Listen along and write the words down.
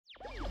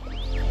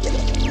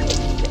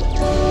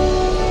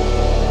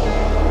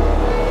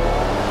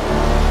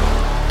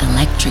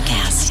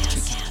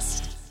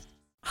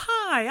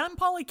I'm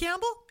Polly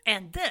Campbell,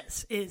 and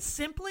this is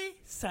Simply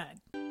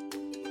Said.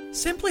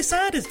 Simply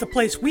Said is the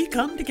place we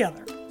come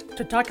together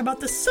to talk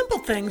about the simple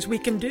things we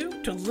can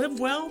do to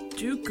live well,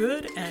 do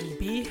good, and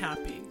be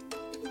happy.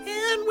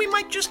 And we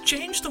might just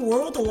change the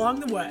world along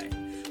the way,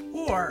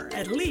 or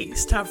at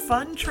least have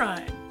fun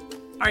trying.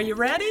 Are you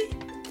ready?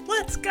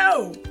 Let's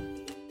go!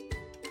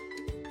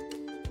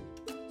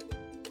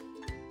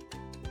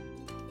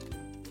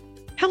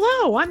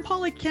 Hello, I'm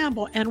Polly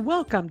Campbell, and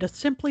welcome to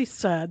Simply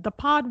Said, the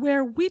pod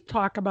where we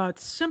talk about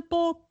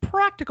simple,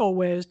 practical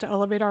ways to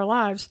elevate our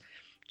lives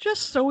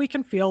just so we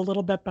can feel a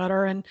little bit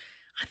better. And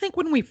I think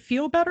when we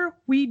feel better,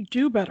 we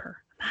do better.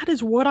 That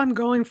is what I'm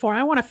going for.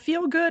 I want to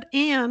feel good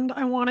and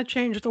I want to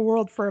change the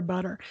world for a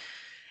better.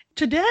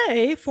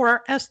 Today, for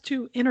our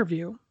S2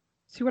 interview,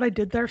 see what I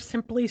did there?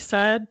 Simply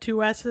Said,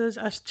 two S's,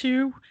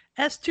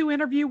 S2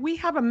 interview, we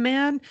have a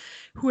man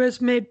who has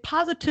made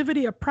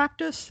positivity a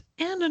practice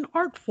and an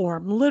art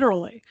form,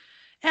 literally.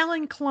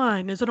 Alan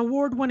Klein is an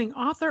award-winning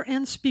author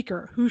and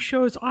speaker who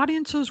shows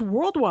audiences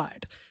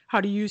worldwide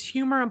how to use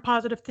humor and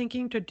positive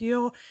thinking to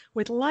deal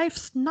with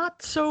life's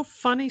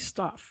not-so-funny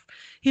stuff.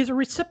 He's a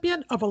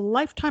recipient of a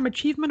Lifetime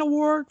Achievement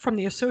Award from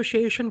the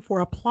Association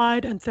for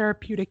Applied and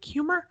Therapeutic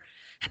Humor,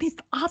 and he's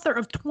the author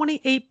of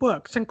 28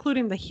 books,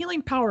 including The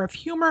Healing Power of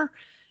Humor,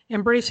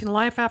 Embracing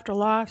Life After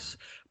Loss,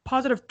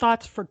 Positive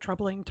Thoughts for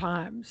Troubling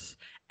Times.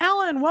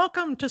 Alan,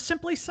 welcome to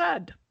Simply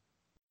Said.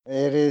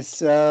 It is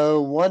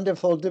so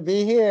wonderful to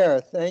be here.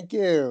 Thank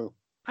you.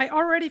 I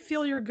already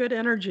feel your good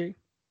energy.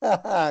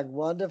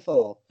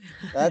 Wonderful.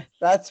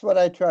 That's what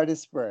I try to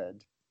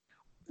spread.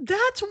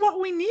 That's what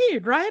we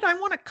need, right? I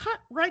want to cut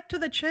right to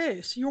the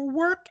chase. Your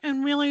work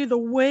and really the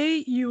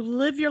way you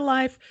live your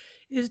life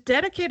is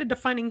dedicated to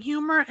finding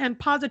humor and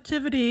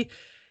positivity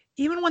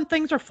even when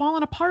things are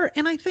falling apart.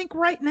 And I think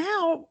right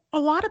now, a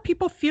lot of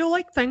people feel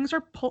like things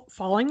are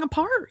falling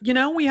apart. You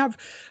know, we have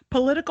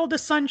political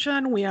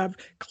dissension, we have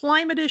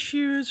climate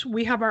issues,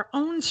 we have our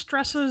own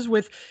stresses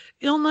with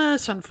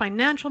illness and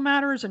financial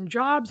matters and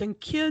jobs and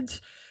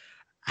kids.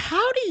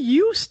 How do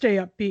you stay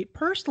upbeat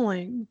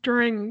personally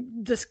during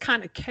this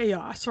kind of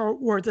chaos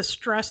or the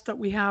stress that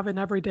we have in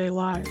everyday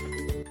life?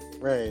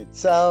 Right.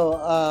 So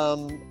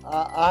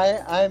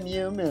I'm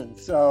human,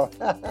 so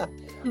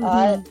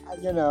I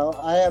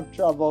have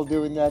trouble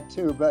doing that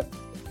too. But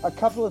a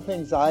couple of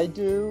things I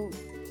do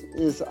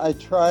is I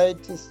try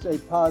to stay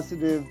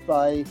positive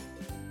by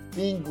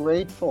being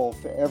grateful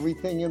for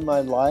everything in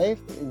my life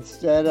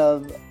instead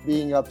of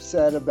being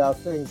upset about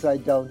things I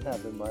don't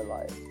have in my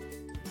life.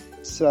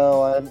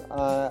 So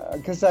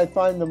because I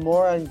find the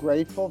more I'm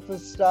grateful for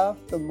stuff,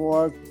 the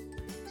more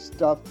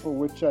stuff for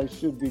which I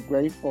should be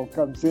grateful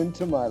comes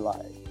into my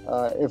life,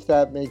 if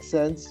that makes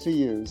sense to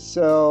you.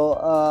 So,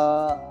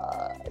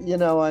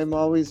 I'm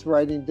always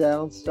writing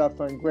down stuff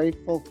I'm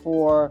grateful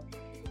for.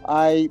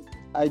 I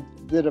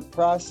did a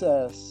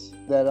process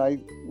that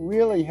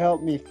really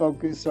helped me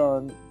focus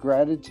on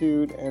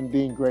gratitude and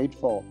being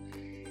grateful.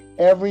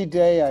 Every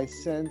day I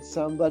sent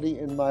somebody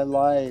in my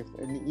life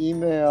an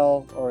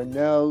email or a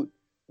note,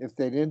 if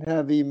they didn't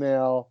have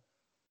email,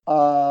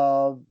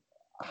 of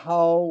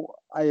how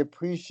I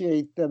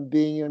appreciate them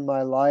being in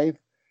my life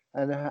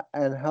and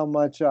how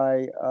much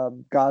I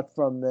got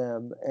from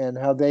them and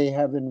how they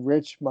have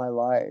enriched my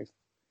life.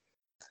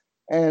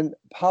 And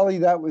Polly,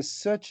 that was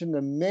such an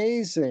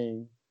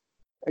amazing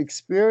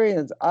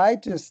experience. I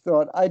just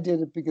thought I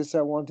did it because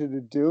I wanted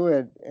to do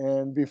it.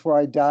 And before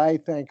I die,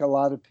 thank a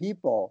lot of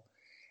people.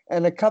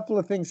 And a couple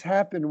of things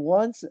happened.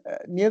 Once,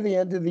 near the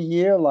end of the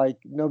year, like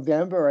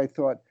November, I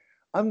thought,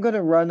 I'm going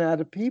to run out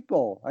of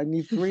people. I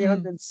need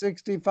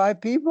 365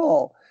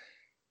 people.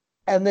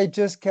 And they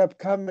just kept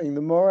coming.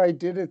 The more I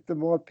did it, the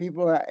more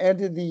people. I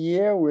ended the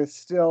year with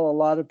still a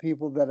lot of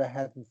people that I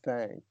hadn't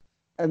thanked.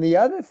 And the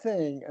other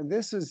thing, and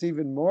this is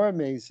even more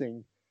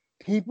amazing,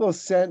 people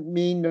sent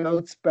me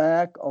notes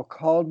back or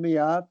called me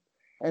up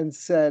and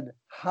said,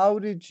 how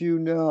did you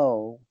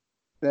know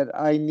that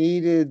I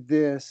needed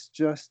this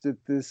just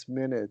at this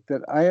minute,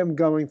 that I am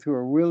going through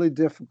a really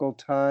difficult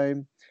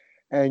time,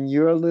 and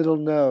your little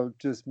note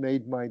just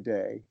made my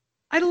day.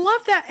 I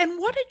love that. And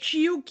what did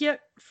you get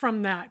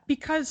from that?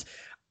 Because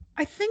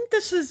I think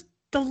this is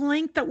the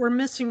link that we're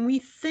missing. We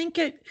think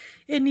it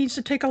needs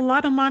to take a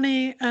lot of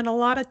money and a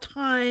lot of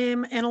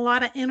time and a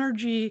lot of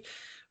energy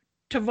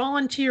to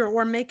volunteer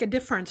or make a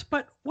difference.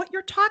 But what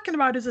you're talking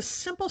about is a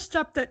simple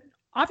step that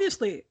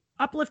obviously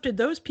uplifted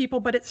those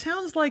people, but it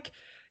sounds like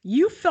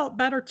you felt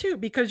better too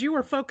because you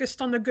were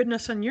focused on the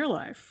goodness in your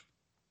life.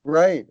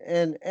 Right.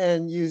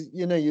 And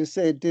you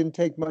say it didn't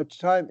take much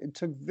time. It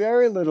took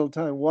very little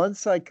time.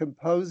 Once I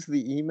composed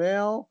the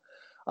email,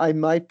 I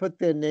might put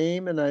their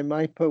name and I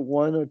might put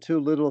one or two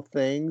little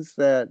things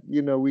that,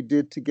 we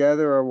did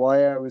together or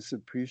why I was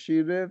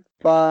appreciative.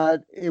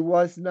 But it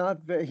was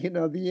not, the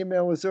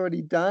email was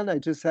already done. I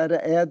just had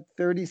to add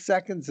 30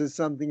 seconds or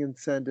something and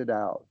send it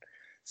out.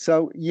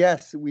 So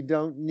yes, we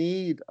don't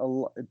need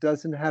it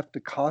doesn't have to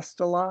cost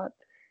a lot.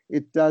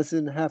 It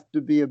doesn't have to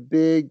be a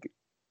big,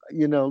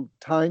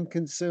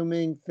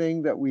 time-consuming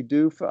thing that we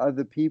do for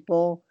other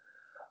people.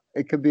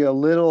 It could be a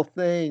little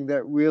thing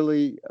that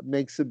really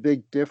makes a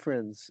big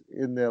difference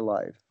in their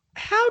life.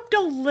 How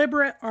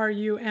deliberate are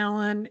you,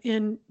 Alan,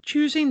 in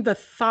choosing the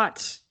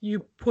thoughts you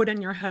put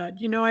in your head?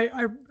 You know,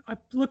 I've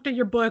looked at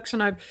your books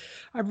and I've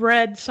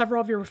read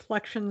several of your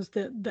reflections,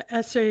 the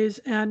essays,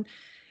 and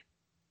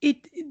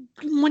it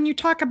when you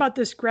talk about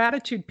this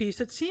gratitude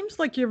piece, it seems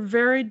like you're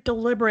very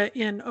deliberate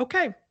in,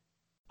 okay,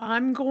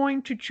 I'm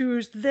going to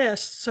choose this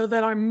so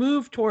that I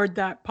move toward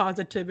that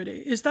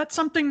positivity. Is that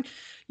something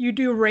you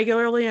do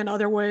regularly in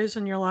other ways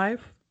in your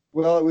life?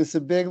 Well, it was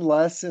a big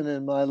lesson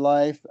in my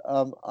life.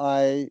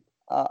 I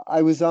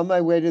was on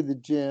my way to the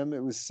gym.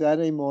 It was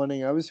Saturday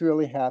morning. I was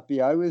really happy.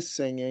 I was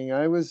singing.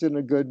 I was in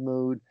a good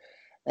mood.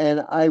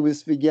 And I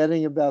was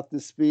forgetting about the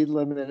speed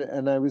limit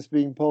and I was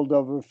being pulled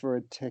over for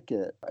a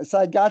ticket. So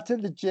I got to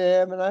the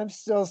gym and I'm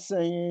still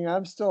singing.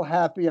 I'm still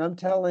happy. I'm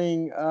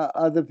telling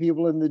other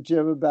people in the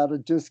gym about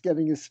it, just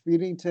getting a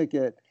speeding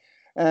ticket.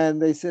 And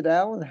they said,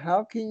 Alan,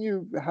 how can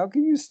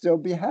you still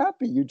be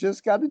happy? You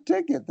just got a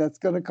ticket. That's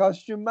going to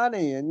cost you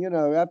money. And, you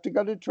have to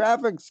go to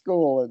traffic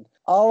school and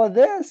all of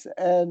this.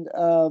 And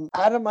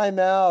out of my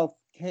mouth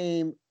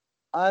came,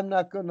 I'm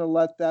not going to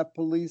let that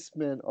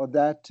policeman or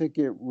that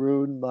ticket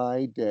ruin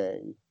my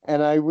day.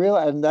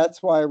 And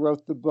that's why I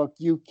wrote the book,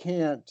 You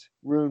Can't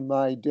Ruin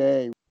My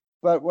Day.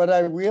 But what I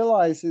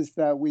realize is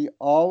that we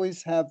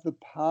always have the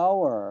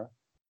power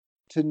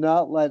to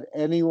not let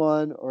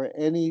anyone or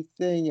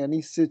anything,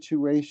 any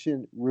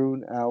situation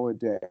ruin our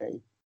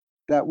day,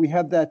 that we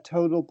have that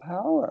total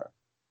power.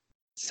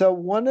 So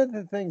one of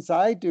the things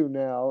I do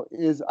now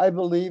is I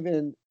believe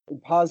in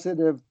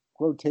positive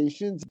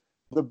quotations.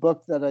 The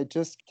book that I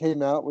just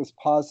came out was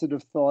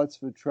Positive Thoughts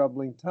for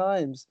Troubling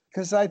Times,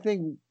 because I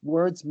think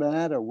words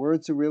matter.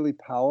 Words are really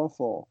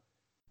powerful.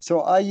 So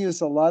I use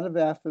a lot of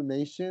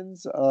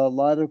affirmations, a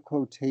lot of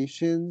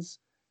quotations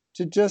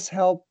to just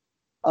help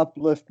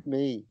uplift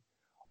me.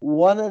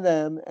 One of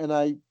them,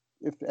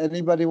 if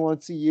anybody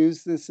wants to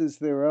use this as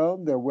their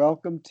own, they're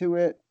welcome to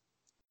it.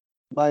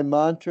 My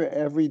mantra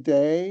every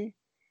day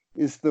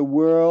is the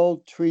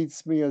world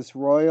treats me as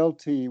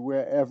royalty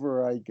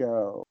wherever I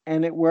go.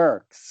 And it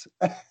works.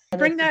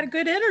 Bring that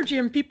good energy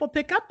and people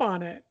pick up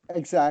on it.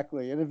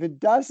 Exactly. And if it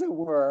doesn't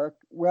work,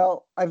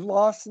 well, I've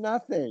lost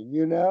nothing,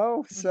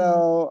 Mm-hmm.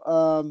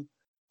 So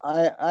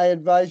I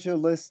advise your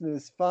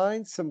listeners,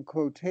 find some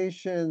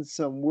quotations,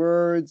 some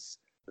words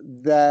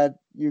that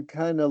you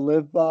kind of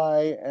live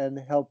by and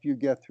help you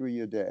get through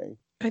your day.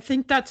 I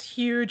think that's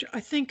huge. I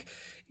think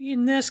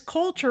in this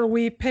culture,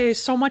 we pay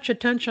so much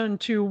attention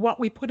to what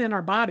we put in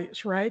our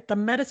bodies, right? The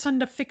medicine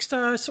to fix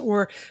us,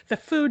 or the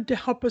food to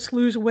help us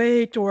lose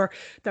weight, or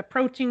the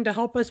protein to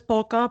help us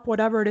bulk up,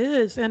 whatever it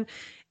is. And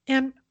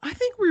I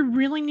think we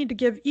really need to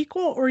give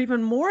equal or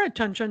even more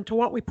attention to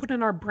what we put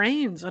in our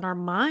brains and our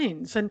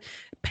minds, and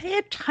pay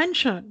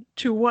attention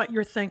to what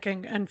you're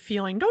thinking and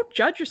feeling. Don't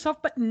judge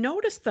yourself, but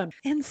notice them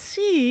and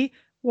see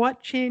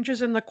what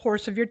changes in the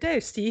course of your day.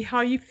 See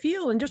how you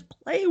feel and just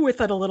play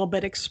with it a little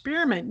bit.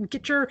 Experiment and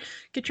get your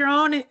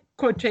own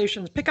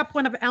quotations. Pick up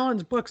one of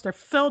Alan's books. They're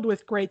filled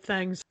with great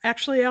things.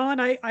 Actually, Alan,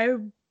 I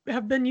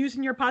have been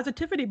using your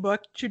positivity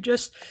book to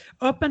just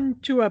open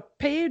to a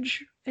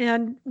page,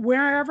 and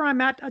wherever I'm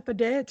at the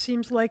day, it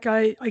seems like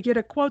I get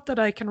a quote that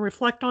I can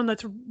reflect on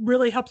that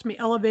really helps me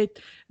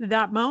elevate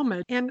that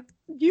moment. And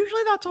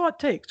usually that's all it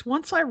takes.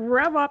 Once I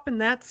rev up in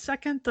that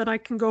second, then I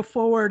can go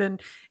forward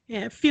and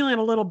feeling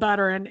a little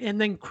better,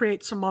 and then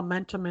create some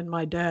momentum in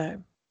my day.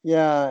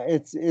 Yeah,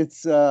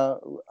 it's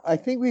I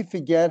think we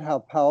forget how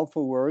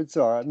powerful words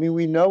are. I mean,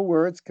 we know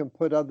words can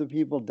put other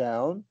people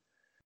down,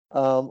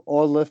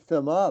 or lift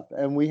them up,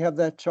 and we have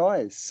that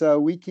choice. So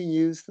we can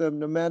use them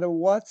no matter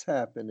what's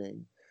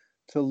happening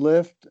to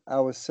lift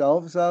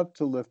ourselves up,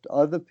 to lift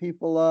other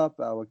people up,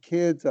 our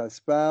kids, our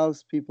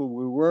spouse, people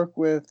we work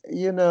with.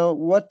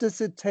 What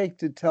does it take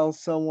to tell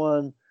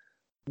someone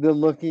they're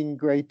looking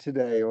great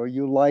today, or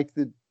you like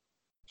the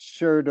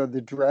shirt or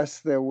the dress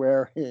they're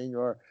wearing,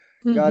 or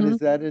God, Mm-hmm. is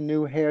that a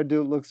new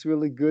hairdo? It looks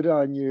really good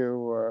on you,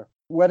 or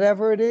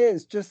whatever it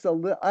is. Just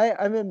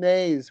I'm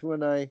amazed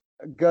when I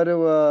go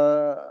to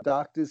a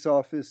doctor's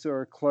office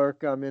or a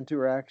clerk I'm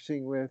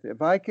interacting with.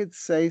 If I could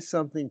say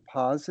something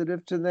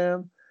positive to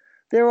them,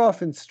 they're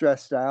often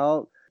stressed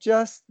out.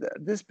 Just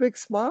this big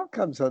smile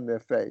comes on their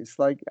face,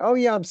 like, oh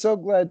yeah, I'm so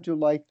glad you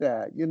like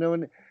that,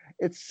 and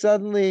it's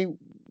suddenly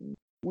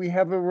we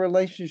have a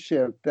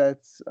relationship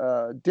that's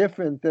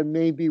different than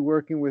maybe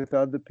working with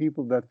other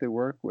people that they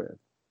work with.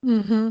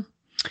 Mm-hmm.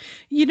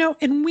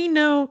 And we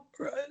know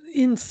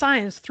in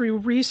science through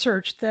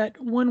research that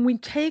when we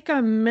take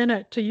a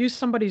minute to use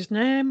somebody's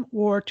name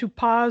or to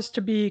pause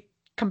to be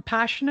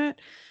compassionate,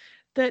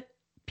 that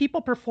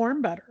people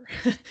perform better.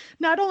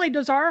 Not only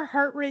does our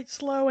heart rate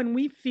slow and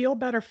we feel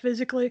better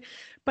physically,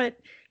 but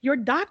your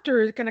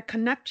doctor is going to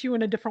connect you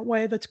in a different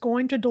way that's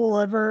going to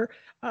deliver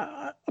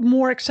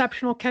more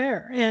exceptional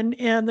care, and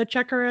the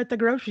checker at the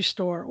grocery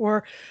store,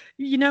 or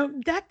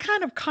that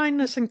kind of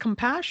kindness and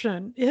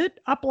compassion, it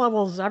up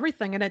levels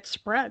everything and it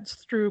spreads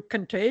through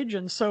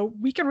contagion. So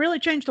we can really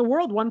change the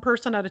world one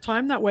person at a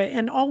time that way,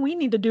 and all we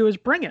need to do is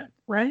bring it,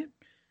 right?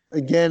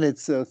 Again,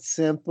 it's a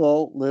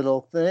simple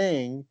little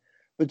thing,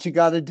 but you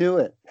got to do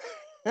it.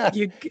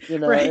 You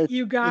right, It's you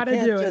you got to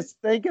can't do it.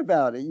 just think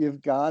about it.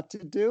 You've got to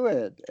do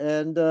it.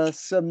 And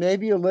so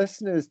maybe your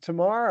listeners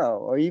tomorrow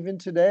or even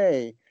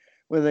today,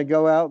 when they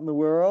go out in the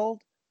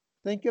world,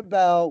 think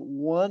about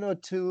one or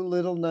two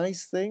little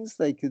nice things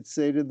they could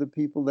say to the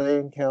people they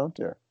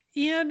encounter.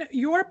 In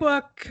your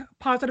book,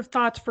 Positive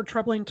Thoughts for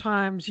Troubling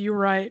Times, you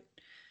write,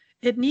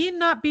 it need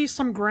not be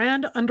some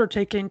grand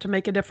undertaking to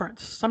make a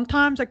difference.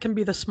 Sometimes it can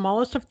be the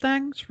smallest of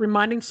things.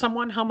 Reminding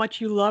someone how much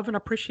you love and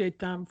appreciate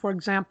them, for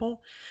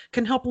example,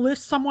 can help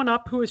lift someone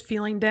up who is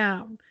feeling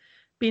down.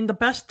 Being the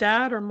best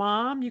dad or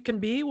mom you can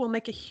be will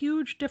make a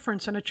huge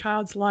difference in a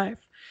child's life.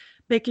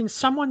 Making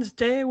someone's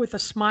day with a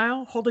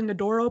smile, holding the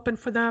door open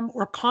for them,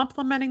 or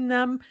complimenting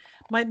them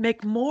might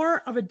make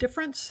more of a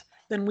difference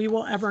than we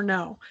will ever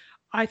know.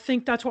 I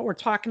think that's what we're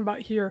talking about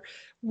here.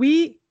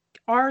 We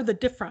are the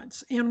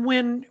difference. And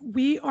when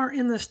we are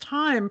in this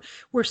time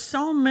where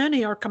so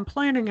many are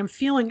complaining and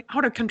feeling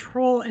out of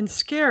control and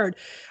scared,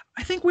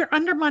 I think we're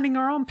undermining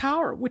our own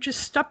power, which is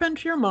step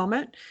into your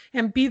moment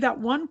and be that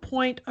one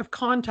point of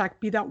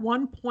contact, be that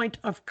one point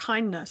of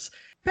kindness.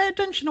 Pay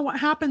attention to what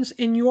happens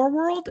in your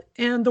world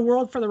and the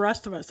world for the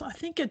rest of us. I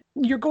think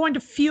you're going to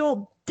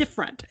feel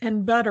different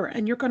and better,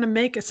 and you're going to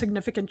make a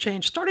significant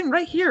change starting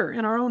right here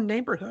in our own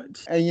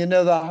neighborhoods. And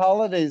the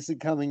holidays are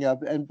coming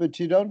up, but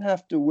you don't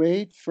have to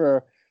wait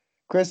for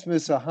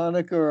Christmas or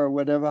Hanukkah or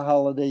whatever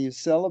holiday you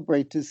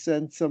celebrate to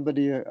send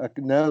somebody a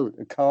note,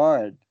 a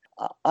card.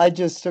 I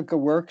just took a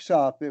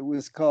workshop. It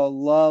was called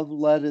Love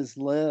Letters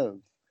Live.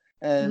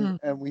 And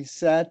we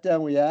sat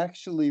down, we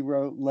actually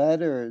wrote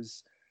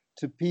letters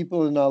to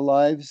people in our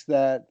lives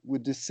that were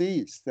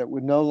deceased, that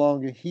were no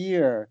longer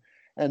here,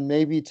 and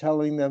maybe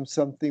telling them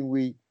something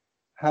we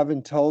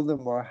haven't told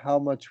them or how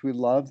much we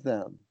love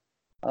them.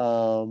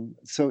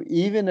 So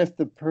even if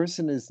the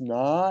person is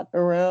not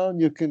around,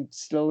 you can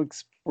still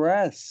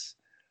express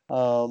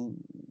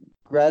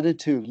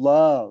gratitude,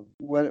 love,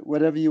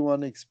 whatever you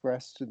want to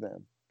express to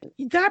them.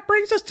 That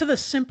brings us to the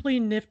Simply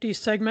Nifty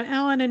segment.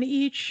 Alan, in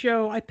each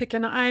show, I pick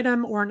an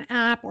item or an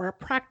app or a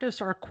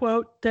practice or a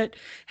quote that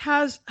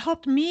has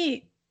helped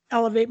me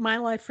elevate my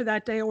life for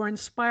that day or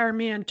inspire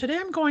me. And today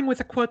I'm going with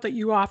a quote that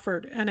you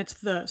offered, and it's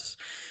this: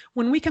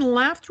 when we can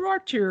laugh through our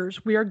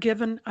tears, we are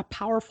given a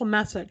powerful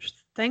message.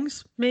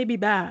 Things may be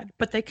bad,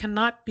 but they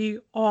cannot be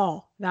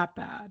all that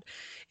bad.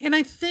 And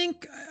I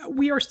think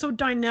we are so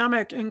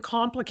dynamic and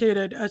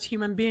complicated as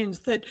human beings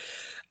that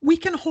we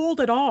can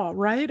hold it all,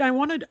 right? I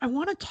want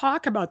to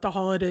talk about the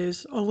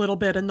holidays a little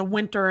bit, and the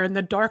winter and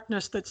the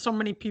darkness that so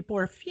many people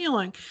are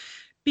feeling,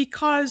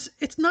 because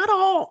it's not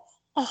all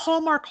a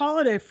Hallmark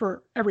holiday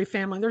for every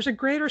family. There's a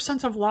greater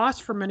sense of loss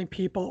for many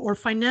people, or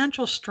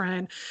financial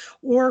strain,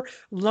 or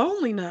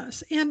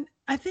loneliness. And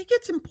I think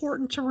it's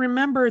important to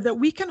remember that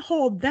we can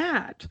hold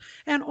that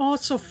and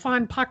also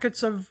find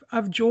pockets of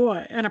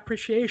joy and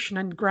appreciation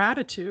and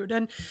gratitude.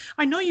 And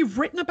I know you've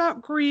written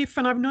about grief,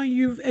 and I know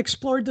you've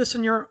explored this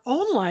in your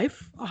own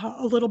life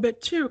a little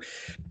bit too.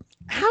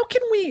 How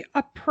can we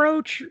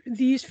approach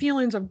these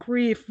feelings of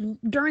grief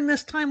during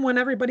this time when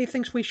everybody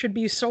thinks we should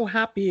be so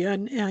happy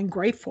and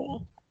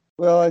grateful?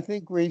 Well, I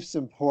think grief's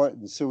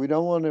important, so we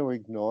don't want to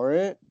ignore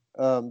it,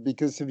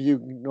 because if you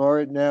ignore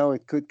it now,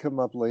 it could come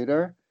up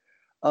later.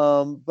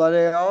 But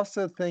I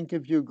also think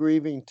if you're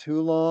grieving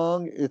too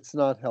long, it's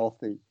not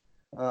healthy.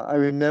 I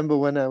remember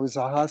when I was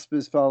a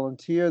hospice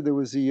volunteer, there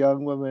was a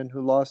young woman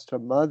who lost her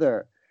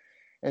mother,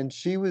 and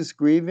she was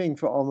grieving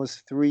for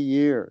almost 3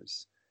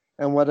 years.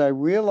 And what I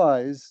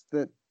realized,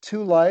 that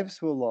two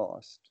lives were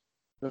lost: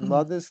 the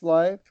mother's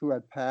life, who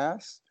had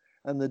passed,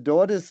 and the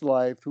daughter's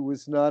life, who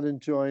was not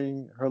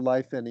enjoying her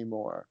life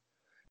anymore.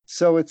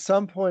 So at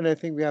some point, I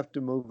think we have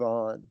to move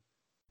on.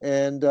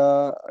 And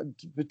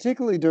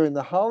particularly during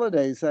the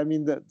holidays, I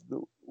mean,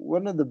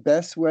 one of the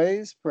best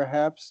ways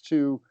perhaps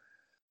to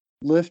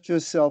lift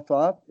yourself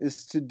up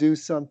is to do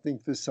something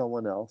for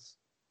someone else.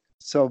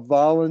 So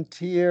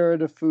volunteer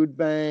at a food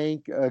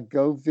bank,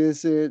 go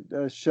visit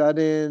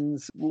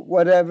shut-ins,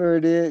 whatever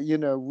it is,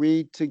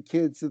 read to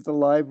kids at the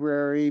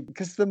library.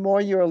 Because the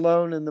more you're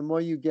alone and the more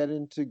you get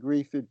into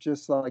grief, it's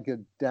just like a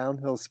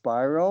downhill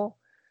spiral.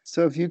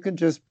 So if you can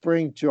just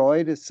bring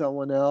joy to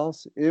someone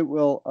else, it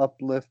will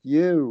uplift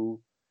you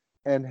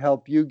and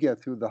help you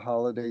get through the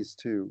holidays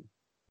too.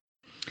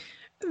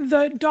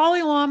 The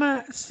Dalai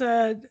Lama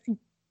said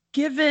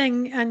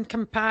giving and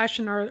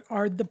compassion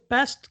are the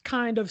best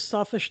kind of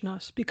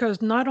selfishness, because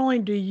not only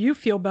do you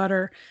feel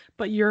better,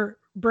 but your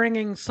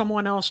bringing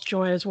someone else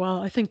joy as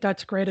well. I think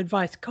that's great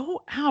advice.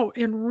 Go out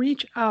and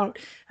reach out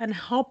and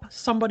help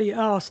somebody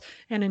else.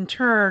 And in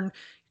turn,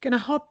 going to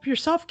help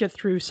yourself get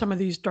through some of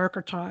these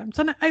darker times.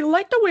 And I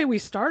like the way we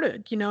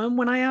started, and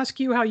when I ask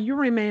you how you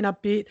remain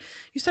upbeat,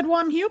 you said, well,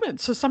 I'm human.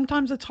 So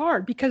sometimes it's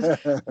hard because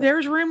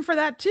there's room for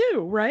that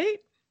too, right?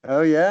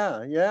 Oh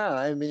yeah, yeah.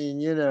 I mean,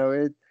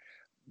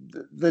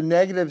 the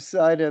negative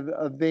side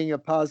of being a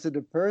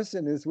positive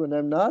person is when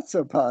I'm not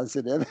so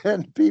positive,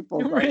 and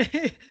people like,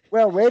 Right.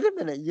 well, wait a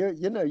minute, you're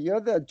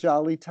the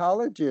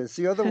jollytologist.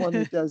 You're the one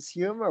who does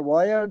humor.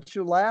 Why aren't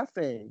you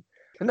laughing?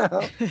 You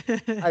know,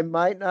 I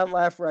might not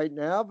laugh right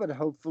now, but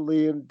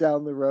hopefully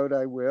down the road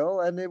I will,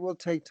 and it will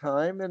take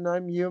time, and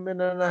I'm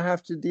human and I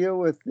have to deal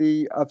with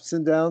the ups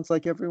and downs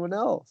like everyone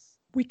else.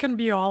 We can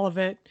be all of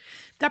it.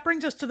 That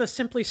brings us to the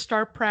Simply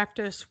Start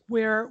practice,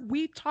 where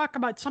we talk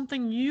about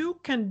something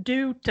you can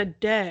do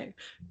today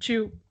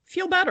to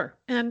feel better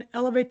and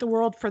elevate the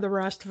world for the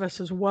rest of us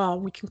as well.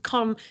 We can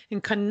come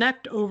and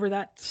connect over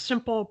that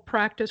simple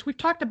practice. We've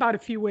talked about a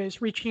few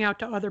ways reaching out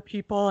to other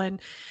people.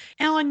 And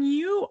Alan,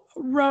 you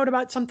wrote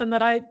about something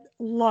that I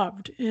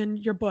loved in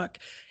your book,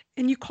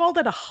 and you called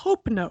it a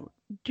hope note.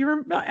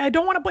 I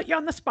don't want to put you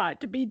on the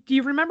spot. Do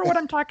you remember what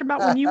I'm talking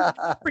about when you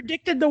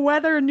predicted the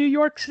weather in New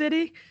York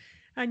City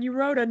and you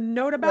wrote a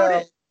note about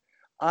Well, it?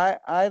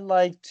 I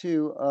like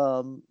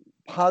to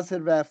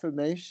positive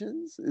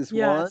affirmations is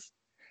one. Yes.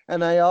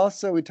 And I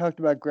also, we talked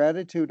about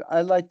gratitude.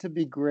 I like to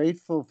be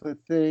grateful for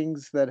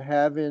things that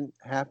haven't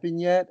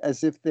happened yet,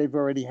 as if they've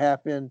already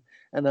happened,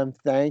 and I'm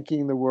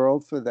thanking the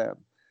world for them.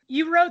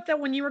 You wrote that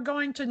when you were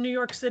going to New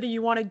York City,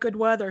 you wanted good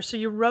weather. So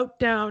you wrote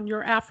down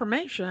your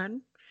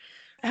affirmation,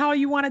 how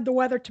you wanted the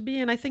weather to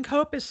be. And I think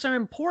hope is so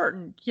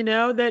important,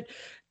 that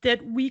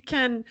we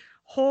can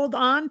hold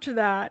on to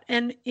that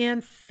and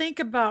think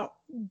about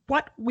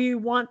what we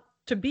want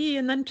to be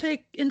and then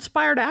take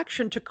inspired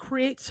action to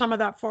create some of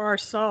that for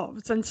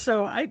ourselves. And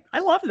so I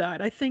love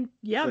that. I think,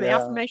 yeah, the Yeah.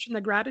 affirmation,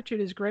 the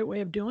gratitude is a great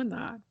way of doing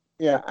that.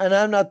 Yeah. And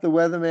I'm not the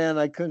weatherman.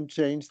 I couldn't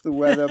change the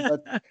weather,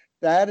 but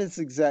that is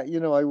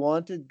I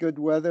wanted good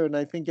weather. And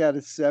I think out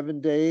of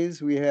 7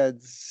 days, we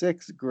had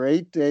 6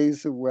 great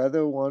days of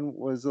weather. One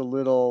was a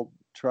little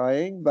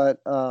trying,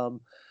 but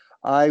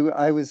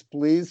I was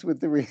pleased with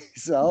the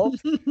result.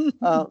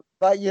 But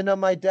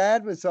my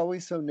dad was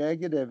always so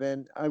negative,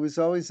 and I was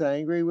always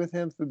angry with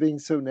him for being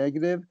so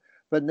negative.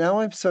 But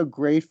now I'm so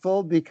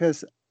grateful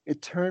because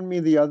it turned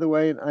me the other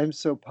way, and I'm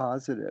so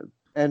positive.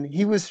 And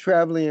he was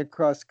traveling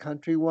across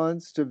country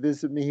once to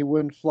visit me. He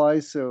wouldn't fly,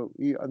 so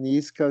on the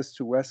East Coast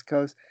to West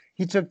Coast,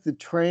 he took the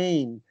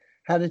train,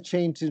 had a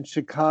change in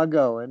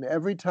Chicago, and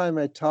every time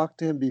I talked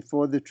to him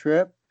before the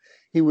trip,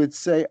 he would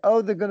say,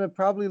 "Oh, they're going to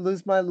probably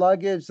lose my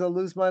luggage. They'll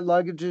lose my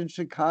luggage in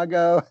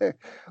Chicago."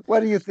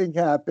 What do you think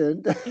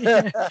happened?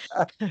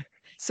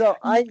 So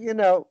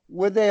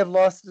would they have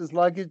lost his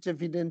luggage if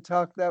he didn't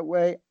talk that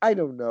way? I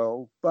don't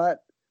know,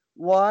 but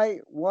why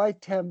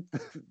tempt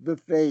the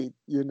fate?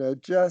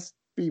 Just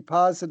be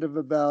positive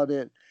about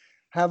it,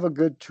 have a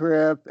good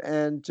trip,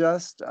 and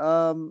just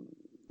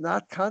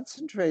not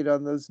concentrate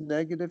on those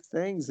negative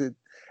things.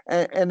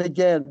 And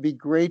again, be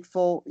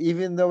grateful,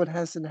 even though it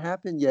hasn't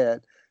happened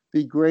yet.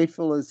 Be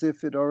grateful as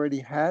if it already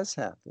has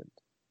happened.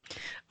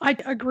 I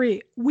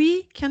agree.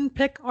 We can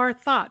pick our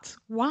thoughts.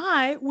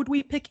 Why would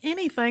we pick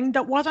anything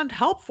that wasn't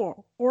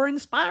helpful or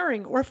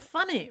inspiring or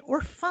funny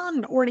or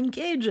fun or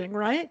engaging,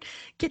 right?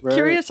 Get Right.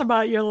 curious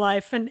about your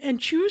life and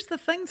choose the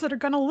things that are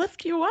going to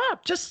lift you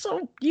up just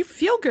so you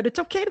feel good. It's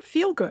okay to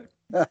feel good.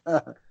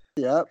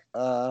 Yep.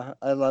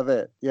 I love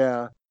it.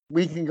 Yeah.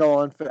 We can go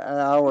on for We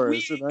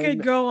hours.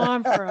 could go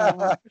on for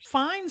hours.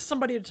 Find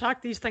somebody to talk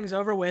these things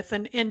over with,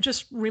 and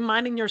just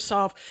reminding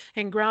yourself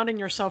and grounding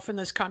yourself in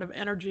this kind of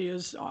energy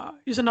is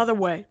another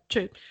way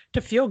to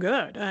feel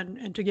good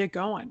and to get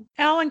going.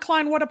 Alan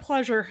Klein, what a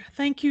pleasure.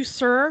 Thank you,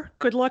 sir.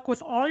 Good luck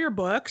with all your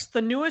books.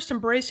 The newest,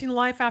 Embracing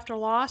Life After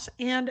Loss,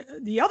 and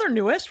the other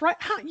newest, right?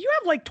 You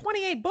have like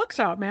 28 books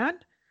out, man.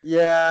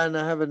 Yeah, and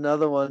I have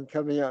another one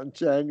coming out in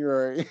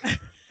January.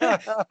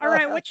 All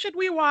right, what should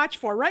we watch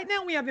for? Right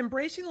now, we have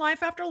Embracing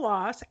Life After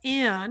Loss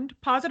and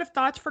Positive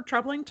Thoughts for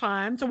Troubling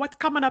Times. And what's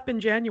coming up in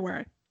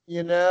January?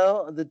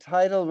 The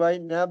title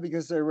right now,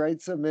 because I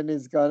write so many,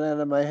 has gone out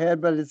of my head,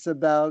 but it's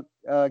about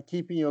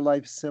keeping your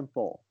life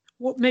simple.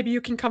 Well, maybe you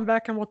can come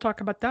back and we'll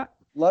talk about that.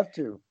 Love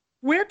to.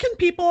 Where can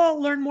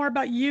people learn more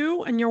about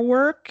you and your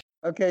work?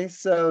 Okay,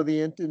 so the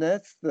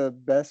internet's the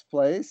best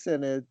place,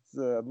 and it's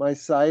my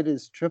site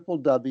is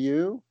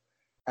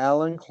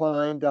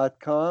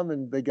www.allenklein.com,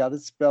 and they got to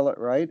spell it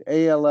right,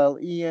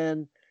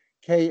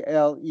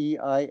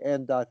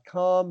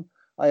 ALLENKLEIN.com.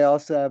 I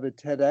also have a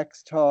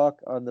TEDx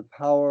talk on the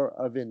power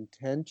of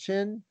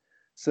intention.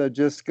 So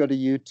just go to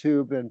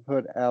YouTube and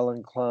put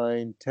Alan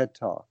Klein TED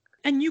Talk.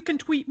 And you can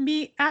tweet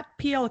me at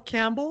PL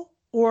Campbell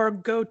or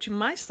go to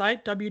my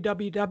site,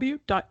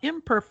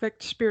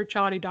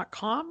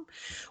 www.imperfectspirituality.com,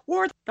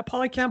 or the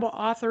Polly Campbell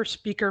author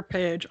speaker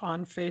page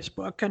on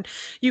Facebook. And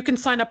you can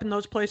sign up in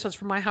those places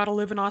for my How to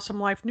Live an Awesome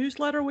Life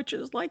newsletter, which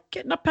is like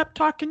getting a pep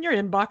talk in your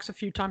inbox a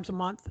few times a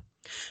month.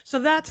 So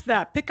that's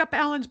that. Pick up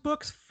Alan's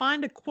books,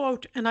 find a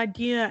quote, an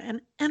idea,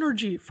 an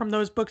energy from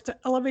those books to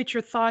elevate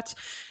your thoughts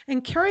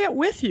and carry it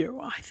with you.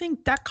 I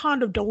think that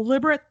kind of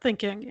deliberate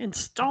thinking,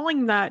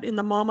 installing that in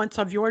the moments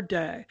of your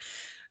day,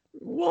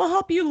 will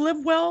help you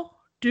live well,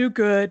 do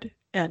good,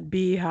 and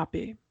be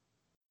happy.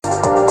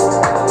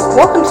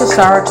 Welcome to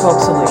Sarah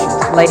Talk Solutions.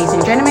 Ladies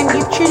and gentlemen,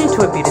 you've tuned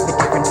into a bit of a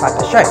different type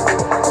of show.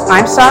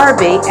 I'm Sarah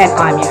B and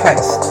I'm your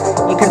host.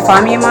 You can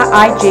find me on my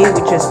IG,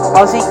 which is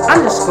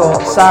Aussie_Sarah_LA.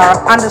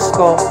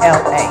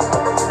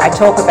 I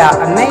talk about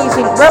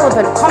amazing,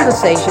 relevant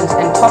conversations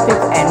and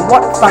topics and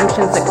what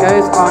functions that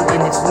goes on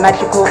in this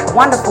magical,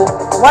 wonderful,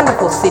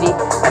 wonderful city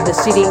of the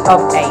City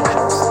of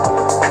Angels.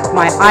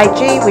 My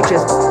IG, which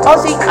is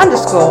Aussie_Sarah_LA.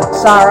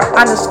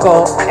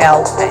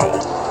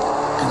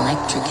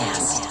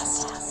 Electricast.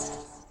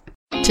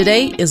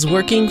 Today is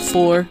working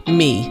for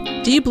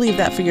me. Do you believe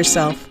that for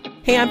yourself?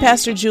 Hey, I'm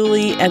Pastor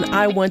Julie, and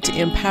I want to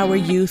empower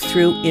you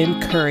through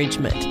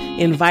encouragement.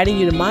 Inviting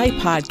you to my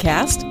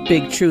podcast,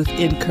 Big Truth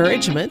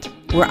Encouragement,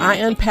 where I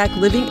unpack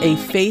living a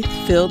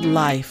faith-filled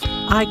life.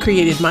 I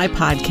created my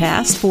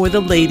podcast for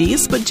the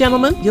ladies, but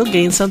gentlemen, you'll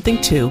gain something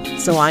too.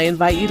 So I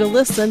invite you to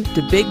listen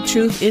to Big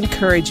Truth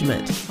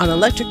Encouragement on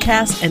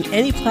Electricast and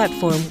any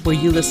platform where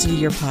you listen to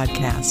your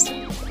podcast.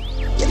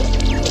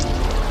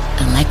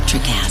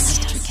 Electricast.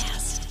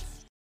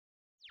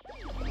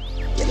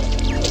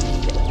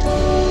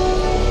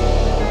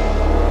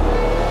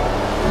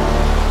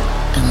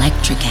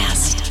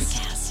 Electricast.